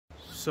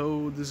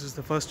So this is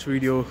the first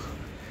video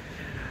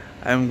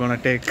I'm gonna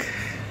take,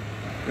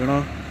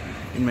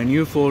 in my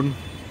new phone,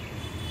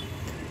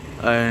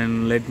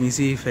 and let me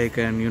see if I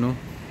can,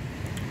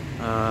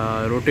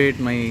 rotate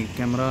my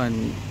camera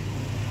and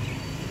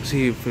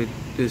see if it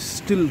is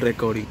still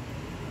recording.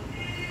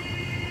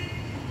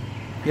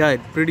 Yeah,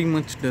 it pretty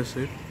much does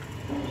it.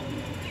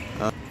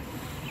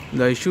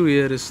 The issue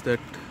here is that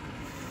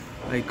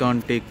I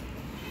can't take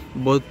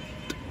both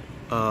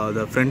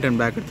the front and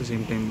back at the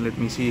same time. Let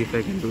me see if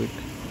I can do it.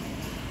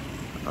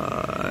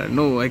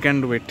 No, I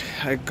can't do it.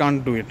 I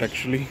can't do it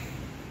actually.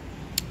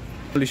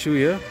 Issue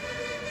here,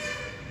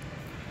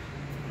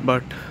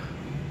 but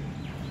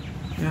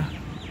yeah,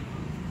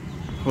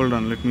 hold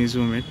on, let me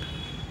zoom it.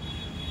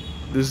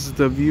 This is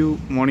the view,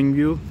 morning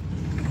view.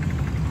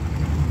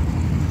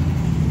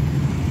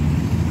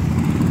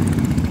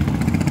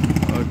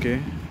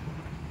 Okay,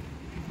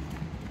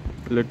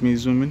 let me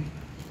zoom in.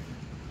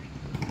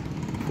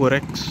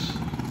 4x,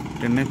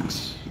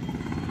 10x.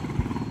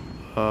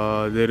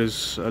 There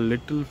is a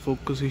little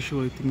focus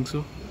issue, I think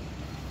so.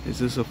 Is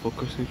this a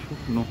focus issue?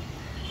 No.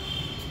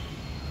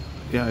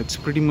 Yeah, it's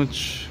pretty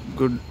much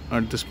good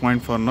at this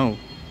point for now.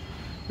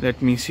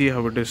 Let me see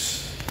how it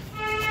is.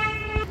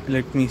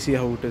 Let me see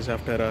how it is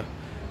after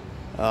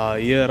a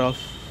year of,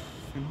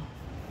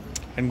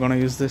 I'm gonna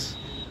use this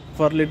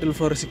for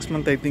 6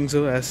 months, I think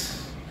so,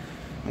 as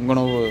I'm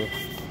gonna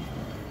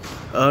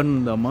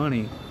earn the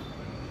money.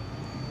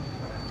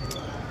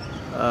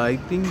 I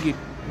think it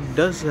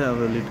does have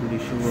a little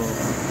issue of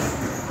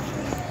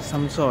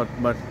some sort,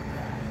 but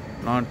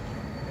not,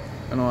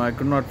 I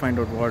could not find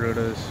out what it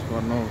is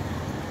for now.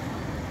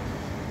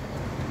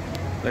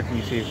 Let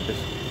me see if this.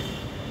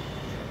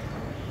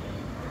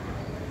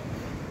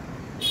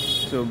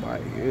 So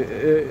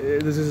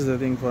this is the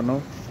thing for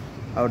now.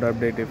 I would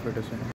update if it is.